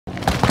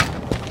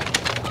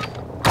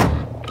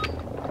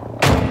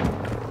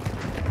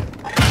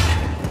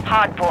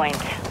Hard point.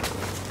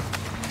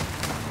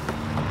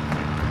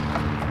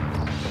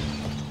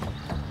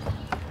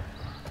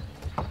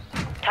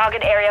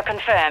 Target area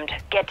confirmed.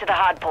 Get to the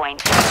hard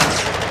point.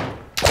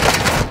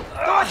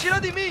 Estão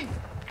atirando em mim!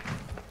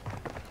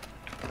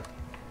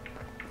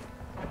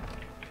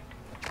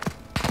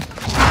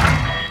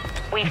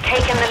 We've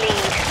taken the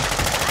lead.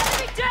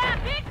 Enemy down!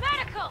 Big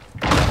medical!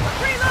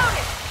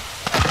 Reloading!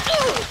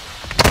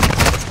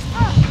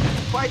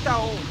 Vai tá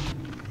on.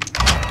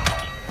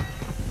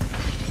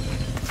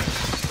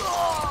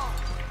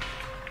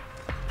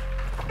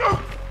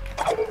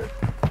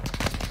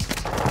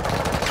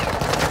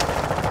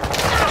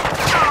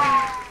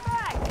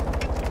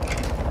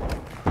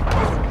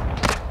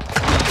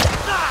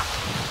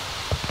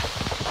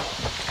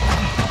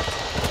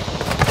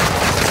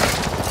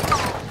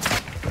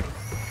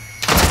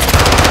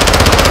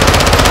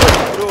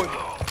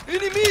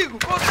 Inimigo,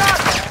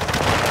 contato!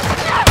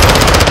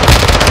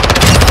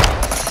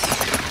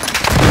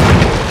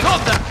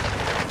 Nota!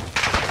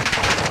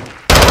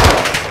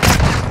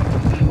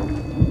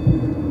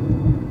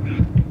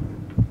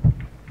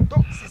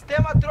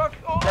 Sistema trophy.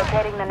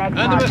 Locating the next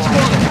Enemy hard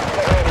point.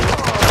 Get ready.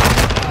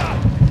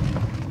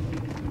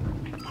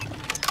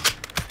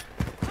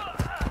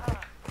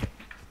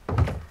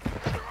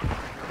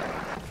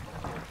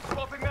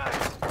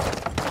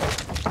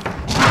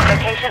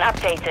 Location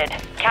updated.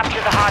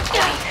 Capture the hard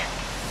point.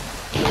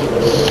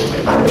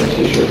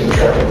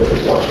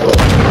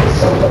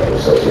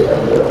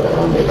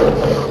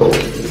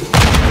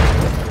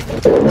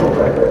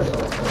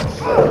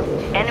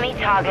 Enemy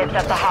targets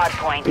at the hard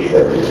point.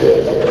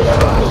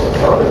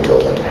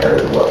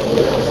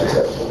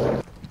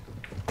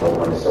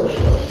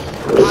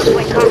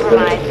 Hardpoint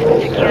compromised.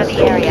 Secure the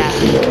area.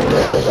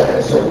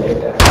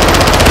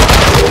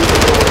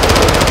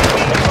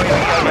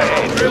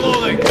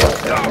 Reloading!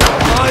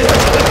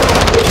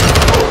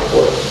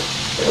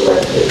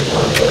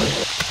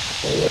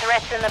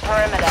 Threats in the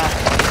perimeter.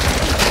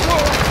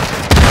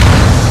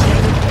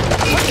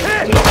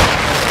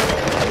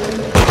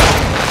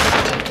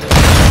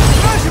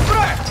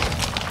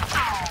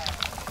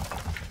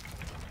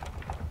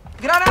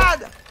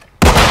 Granada!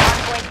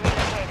 Hardpoint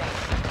relocated.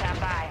 Stand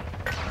by.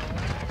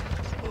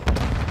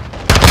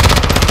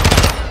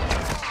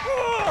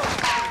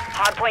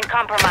 Hardpoint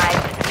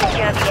compromised.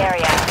 Secure the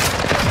area.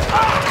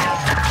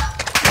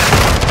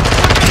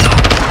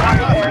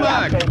 Target area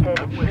updated.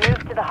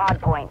 Move to the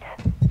hardpoint.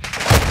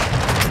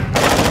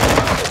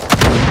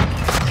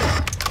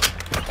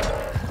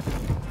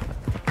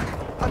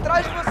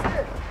 Atrás de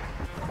você!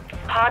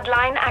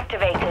 Hardline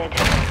activated.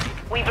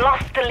 We've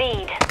lost the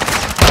lead.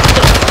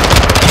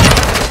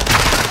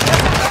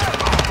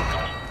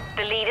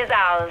 The lead is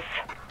ours.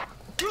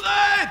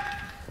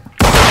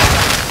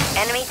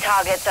 Enemy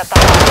targets at the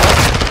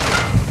hardpoint.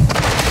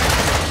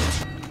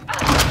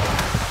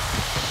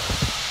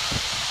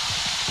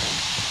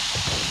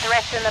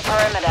 Threats in the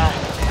perimeter.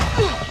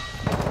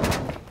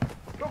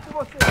 Tô com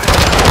você!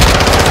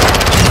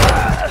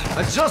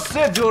 I just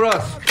said you're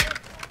us!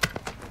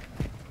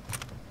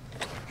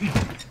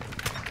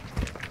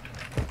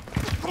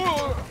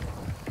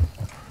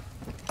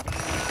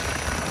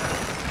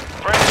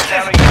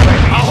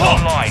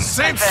 Online.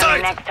 Same Confirm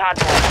site! next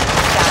hardpoint.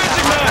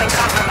 Hardpoint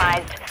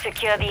compromised.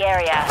 Secure the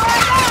area.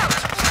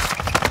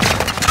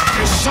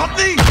 You shot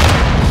me?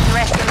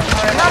 Threats in the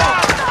perimeter.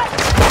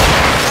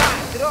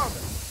 Droga!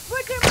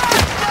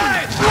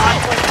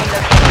 Hardpoint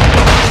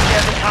relocated.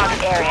 Secure the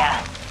target area.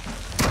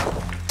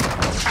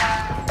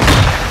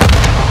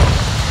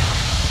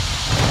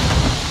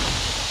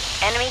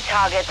 Enemy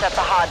targets at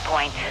the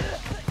hardpoint.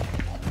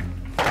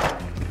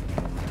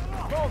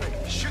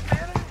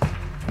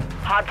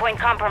 Hardpoint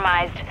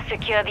compromised.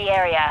 Secure the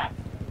area.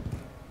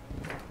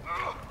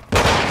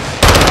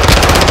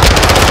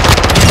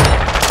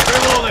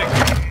 Reloading!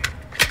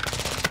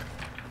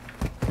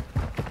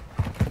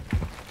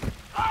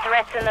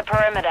 Threats in the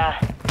perimeter.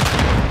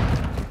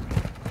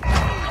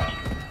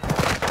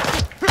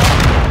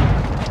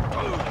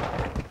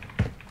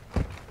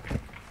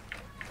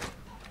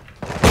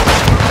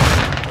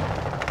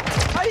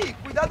 Aí,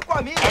 cuidado com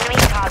a minha! Enemy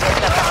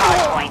targets at the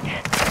hardpoint.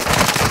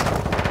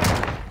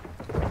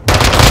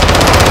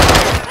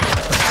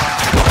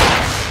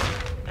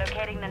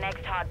 Locating the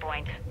next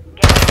hardpoint.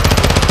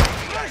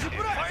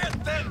 Fire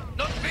them,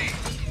 not me!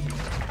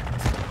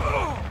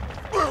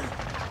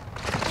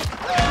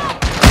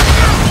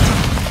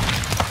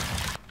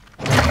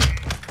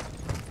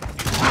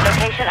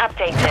 Location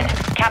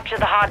updated. Capture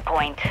the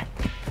hardpoint.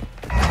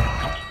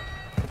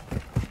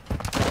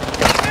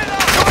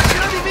 Estão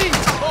atirando em mim!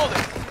 Hold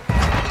it!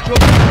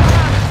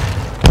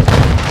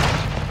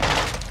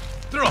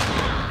 Drop!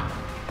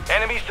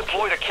 Enemies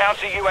deployed a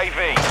counter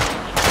UAV.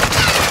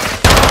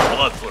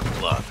 Blood for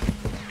blood.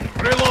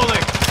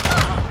 Reloading!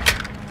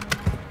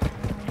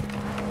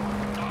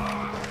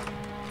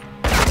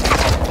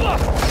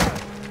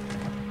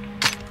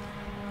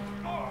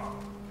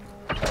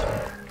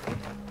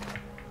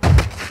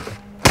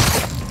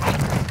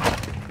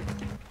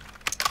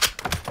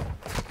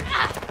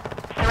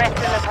 Threats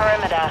in the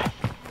perimeter.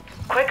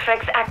 Quick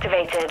fix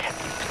activated.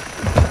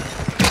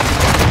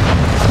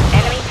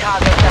 Enemy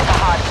targets at the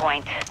hard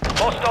point.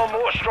 Hostile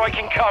mortar strike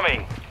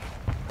incoming.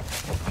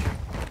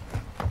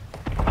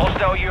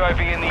 Hostile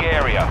UAV in the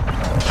area.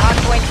 Hard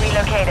point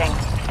relocating.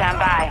 Stand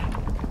by.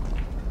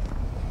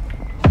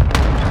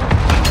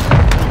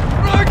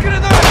 Get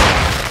in there!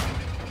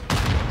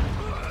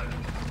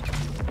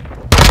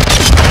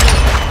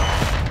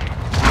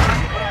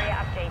 Area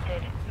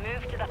updated.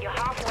 Move to the... You're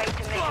halfway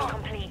to mission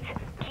complete.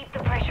 Keep the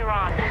pressure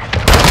on.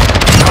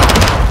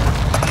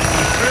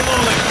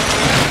 Reloading.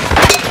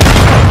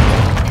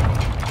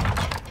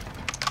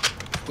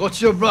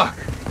 Got your back.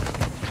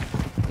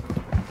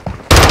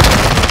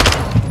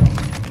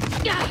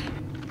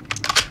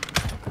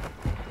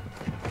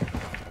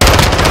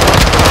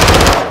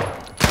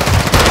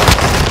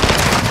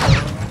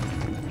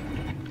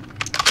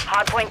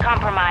 Hardpoint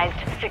compromised.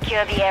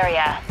 Secure the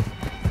area.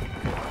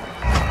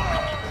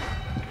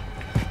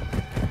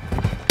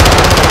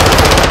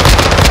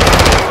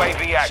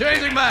 UAV active.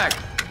 Changing back.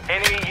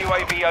 Enemy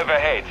UAV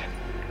overhead.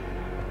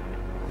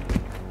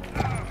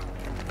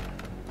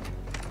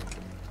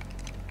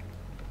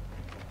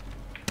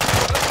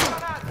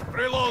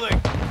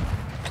 Reloading.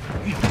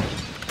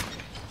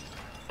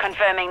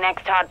 Confirming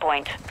next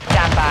hardpoint.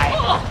 Stand by.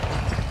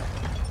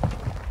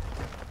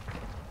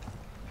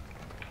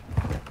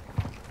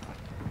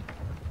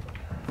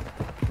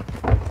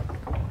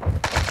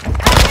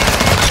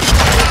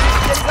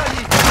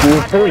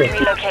 Hardpoint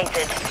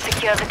relocated.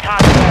 Secure the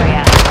target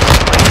area.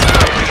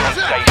 UAV on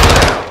station.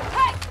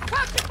 Hey!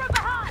 Crouching from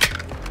behind!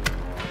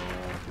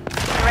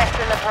 Rest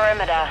in the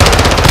perimeter.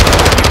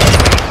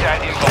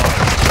 Standing by.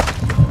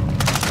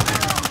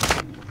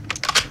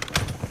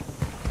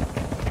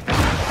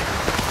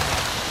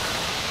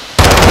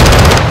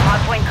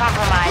 Hardpoint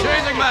compromised.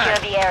 Changing back.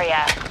 Secure the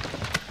area.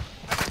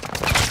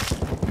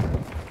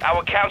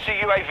 Our counter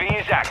UAV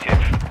is active.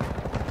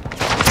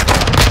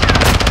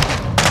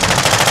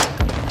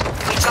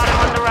 We've got him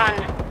on the run.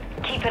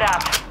 Keep it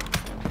up.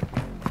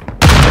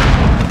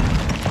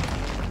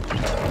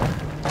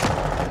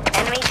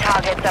 Enemy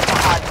targets at the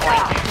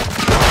hardpoint.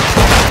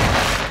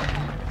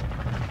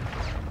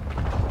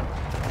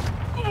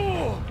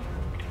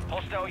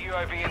 Hostile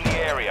UAV in the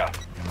area.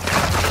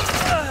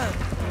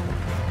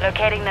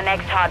 Locating the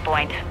next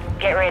hardpoint.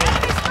 Get ready.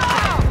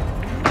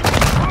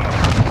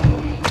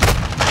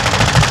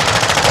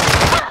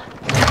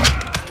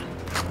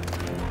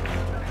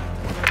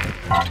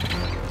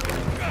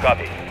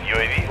 Copy.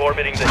 UAV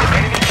orbiting the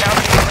enemy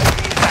counter UAV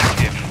is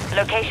active.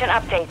 Location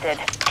updated.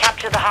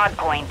 Capture the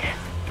hardpoint.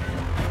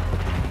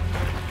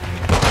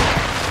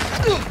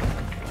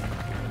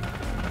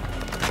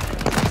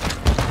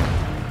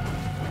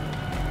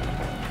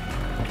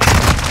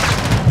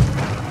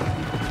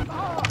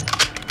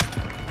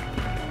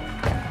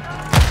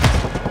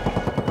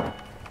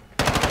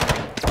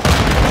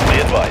 Be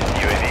advised,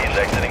 UAV is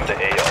exiting the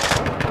AO.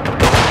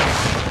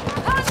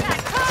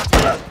 Contact!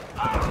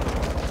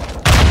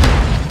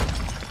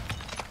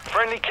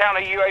 Friendly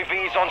counter UAV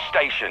is on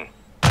station.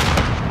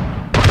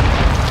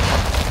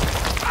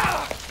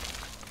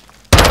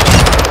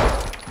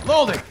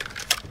 Loading.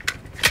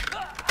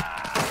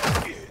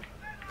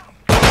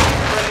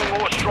 Friendly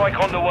mortar strike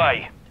on the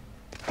way.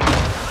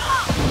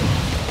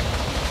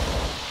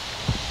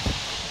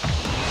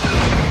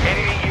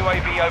 Enemy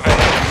UAV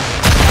overhead.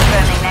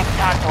 Confirming next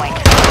hardpoint.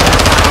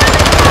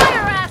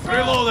 Fire, asshole!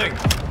 Reloading.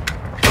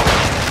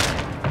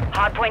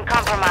 Hardpoint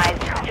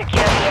compromised.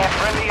 Secure the air.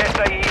 Friendly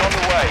SAE on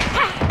the way.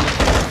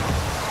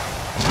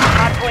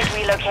 Hardpoint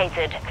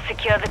relocated.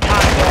 Secure the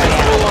target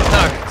area. Full on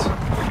targets.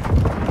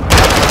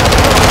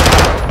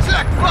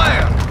 Check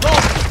fire.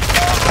 Loading.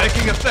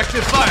 Making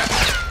effective fire.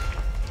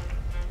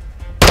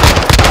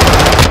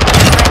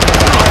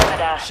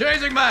 Perimeter.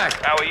 Changing back.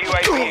 Our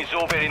UAV is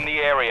orbiting the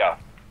area.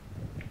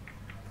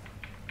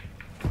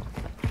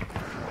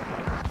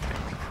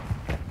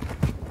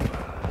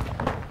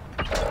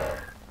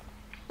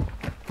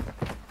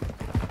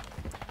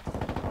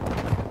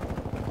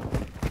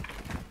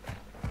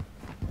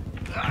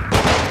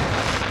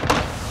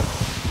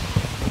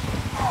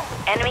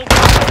 Enemy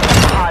target at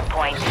the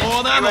hardpoint. Low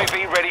on ammo. UAV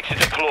ready to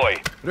deploy.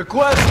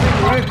 Requesting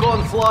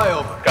recon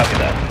flyover. Copy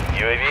that.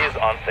 UAV is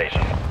on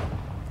station.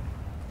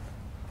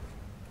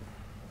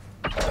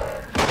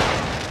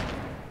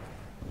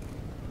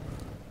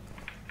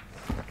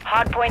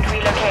 Hardpoint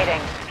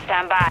relocating.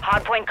 Stand by.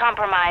 Hardpoint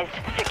compromised.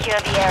 Secure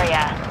the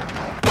area.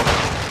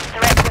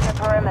 Threats in the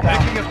perimeter.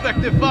 Making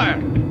effective fire.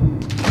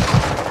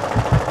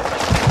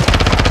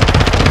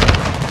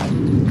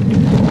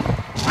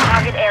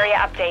 Target area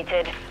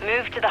updated.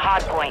 Move to the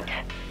hardpoint.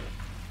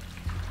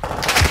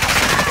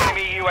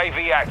 Enemy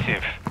UAV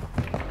active.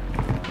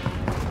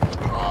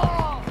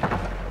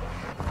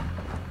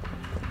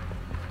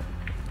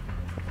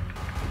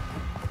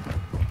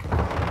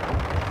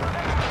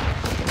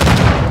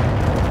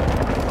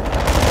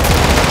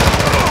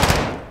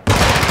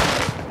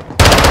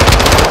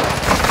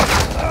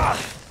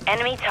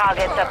 Enemy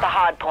targets at the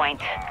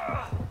hardpoint.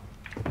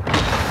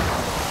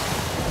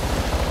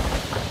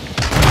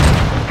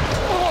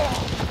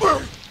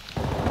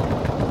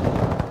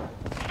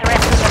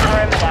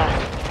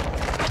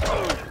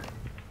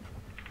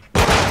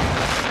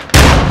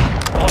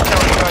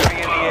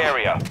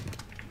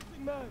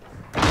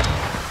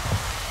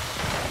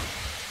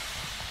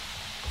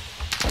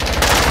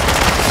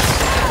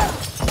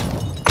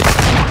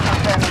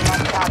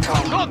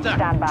 contact!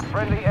 Stand by.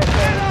 Friendly SA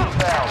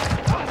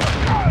inbound.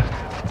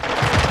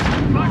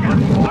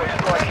 Force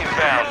strike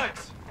inbound.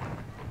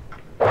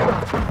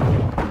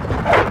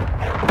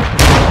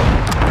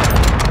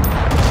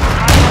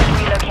 Hardpoint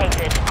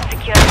relocated.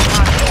 Secure the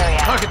target area.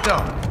 Target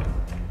down.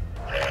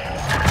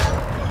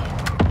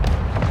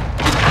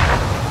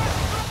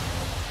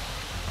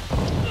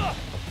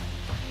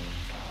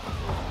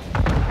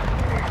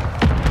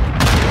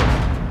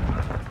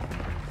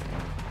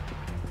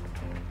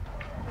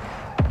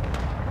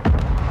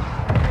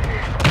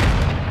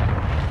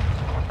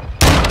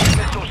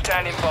 Missile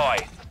standing by.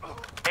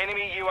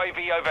 Enemy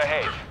UAV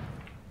overhead.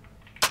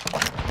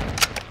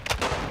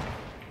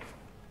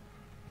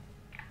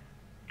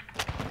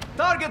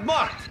 Target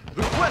marked!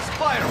 Request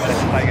fire!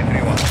 Tiger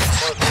 3-1.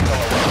 First missile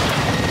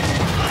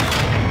away.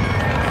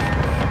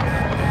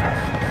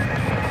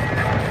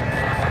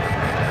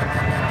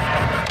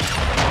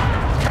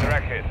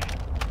 Track hit.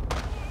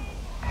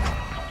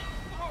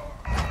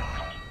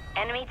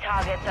 Enemy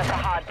targets at the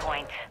hard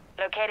point.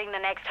 Locating the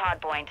next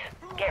hard point.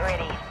 Get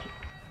ready.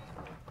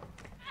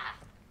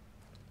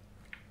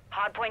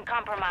 Hardpoint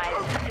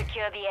compromised.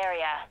 Secure the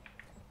area.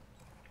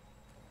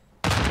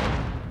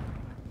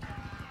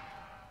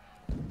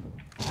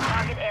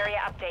 Target area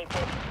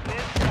updated.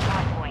 Move to the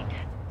hardpoint.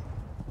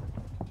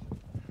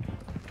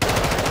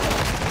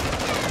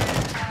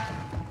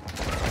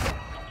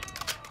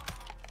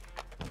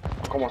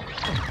 Come on.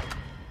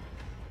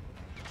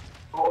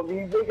 Oh,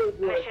 these niggas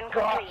were Mission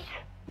cops. complete.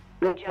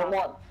 Yo, Good come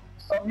job. on.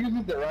 Stop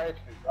using the riot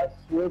shield.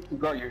 I swear to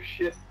God, your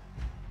shit.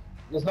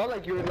 It's not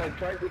like you're like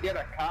trying to get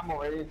a cam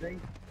or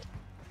anything.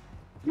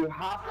 You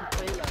have to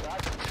play like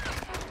that.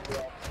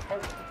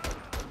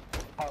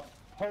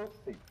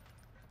 Hosting.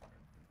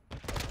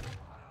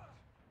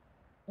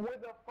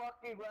 With a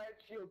fucking riot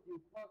shield, you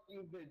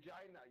fucking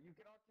vagina. You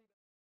cannot see.